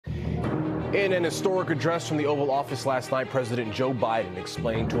In an historic address from the Oval Office last night, President Joe Biden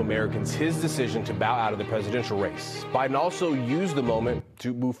explained to Americans his decision to bow out of the presidential race. Biden also used the moment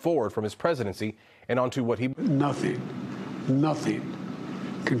to move forward from his presidency and onto what he... Nothing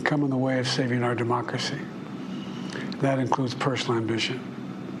can come in the way of saving our democracy. That includes personal ambition.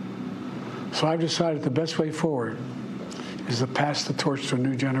 So I've decided the best way forward is to pass the torch to a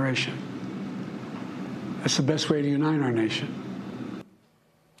new generation. That's the best way to unite our nation.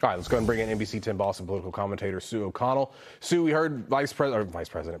 All right, let's go ahead and bring in NBC 10 Boston political commentator Sue O'Connell. Sue, we heard President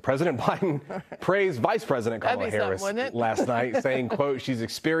Biden praise Vice President Kamala Harris last night, saying, quote, she's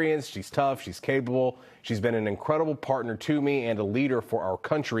experienced, she's tough, she's capable, she's been an incredible partner to me and a leader for our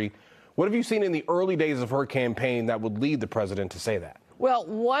country. What have you seen in the early days of her campaign that would lead the president to say that? Well,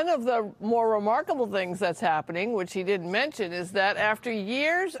 one of the more remarkable things that's happening, which he didn't mention, is that after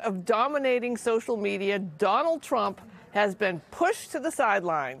years of dominating social media, Donald Trump has been pushed to the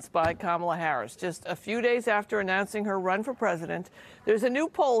sidelines by Kamala Harris. Just a few days after announcing her run for president, there's a new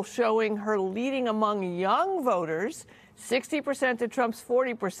poll showing her leading among young voters, 60% to Trump's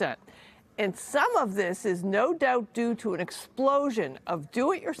 40%. And some of this is no doubt due to an explosion of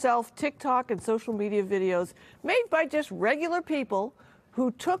do-it-yourself TikTok and social media videos made by just regular people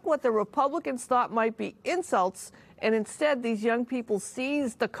who took what the Republicans thought might be insults, and instead these young people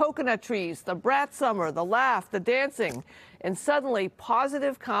seized the coconut trees, the brat summer, the laugh, the dancing, and suddenly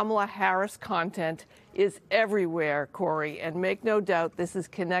positive Kamala Harris content is everywhere, Corey, and make no doubt this is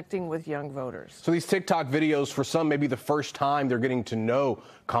connecting with young voters. So these TikTok videos, for some, may be the first time they're getting to know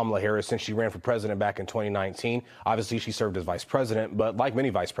Kamala Harris since she ran for president back in 2019. Obviously, she served as vice president, but like many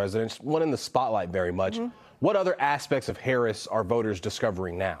vice presidents, wasn't in the spotlight very much. What other aspects of Harris are voters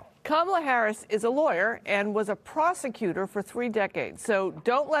discovering now? Kamala Harris is a lawyer and was a prosecutor for 3 decades. So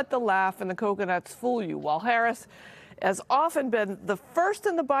don't let the laugh and the coconuts fool you. While Harris has often been the first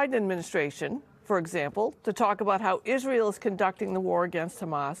in the Biden administration, for example, to talk about how Israel is conducting the war against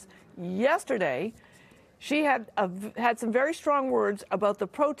Hamas, yesterday she had some very strong words about the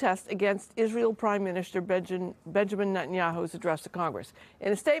protest against Israel Prime Minister Benjamin Netanyahu's address to Congress.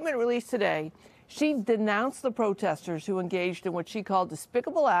 In a statement released today, she denounced the protesters who engaged in what she called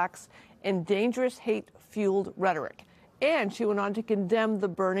despicable acts and dangerous hate-fueled rhetoric. And she went on to condemn the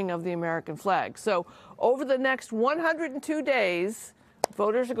burning of the American flag. So over the next 102 days,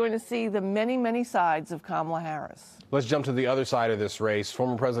 voters are going to see the many, many sides of Kamala Harris. Let's jump to the other side of this race.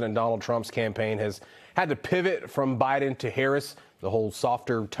 Former President Donald Trump's campaign has had to pivot from Biden to Harris, the whole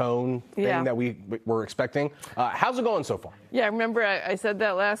softer tone thing that we were expecting. How's it going so far? Yeah, remember I said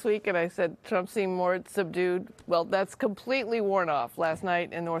that last week, and I said Trump seemed more subdued. Well, that's completely worn off last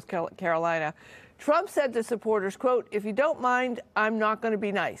night in North Carolina. Trump said to supporters, quote, if you don't mind, I'm not going to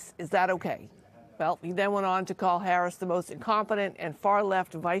be nice. Is that okay? Well, he then went on to call Harris the most incompetent and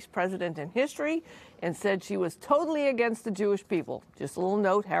far-left vice president in history and said she was totally against the Jewish people. Just a little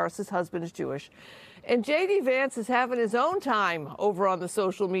note, Harris's husband is Jewish. And J.D. Vance is having his own time over on the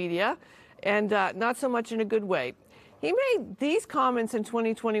social media, and not so much in a good way. He made these comments in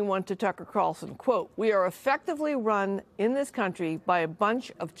 2021 to Tucker Carlson, quote, we are effectively run in this country by a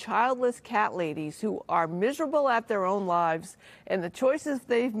bunch of childless cat ladies who are miserable at their own lives and the choices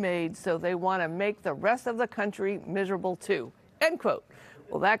they've made, so they want to make the rest of the country miserable too, end quote.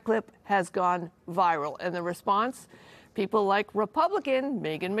 Well, that clip has gone viral, and the response? People like Republican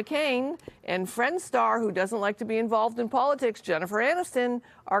Meghan McCain and Friends star, who doesn't like to be involved in politics, Jennifer Aniston,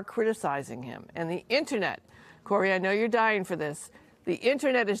 are criticizing him. And the internet, Corey, I know you're dying for this. The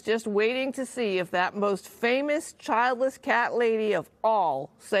internet is just waiting to see if that most famous childless cat lady of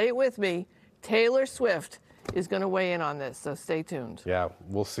all, say it with me, Taylor Swift, is going to weigh in on this. So stay tuned. Yeah,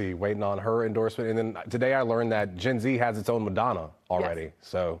 we'll see. Waiting on her endorsement. And then today I learned that Gen Z has its own Madonna already. Yes.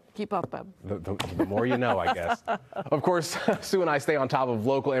 So keep up, Bub. The more you know, I guess. Of course, Sue and I stay on top of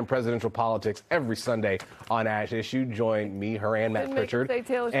local and presidential politics every Sunday on At Issue. Join me, her, and Matt Pritchard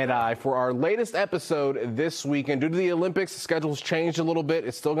and I for our latest episode this weekend. Due to the Olympics, the schedule's changed a little bit.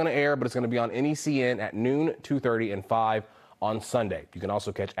 It's still going to air, but it's going to be on NECN at noon, 2:30, and 5 on Sunday. You can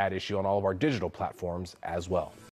also catch At Issue on all of our digital platforms as well.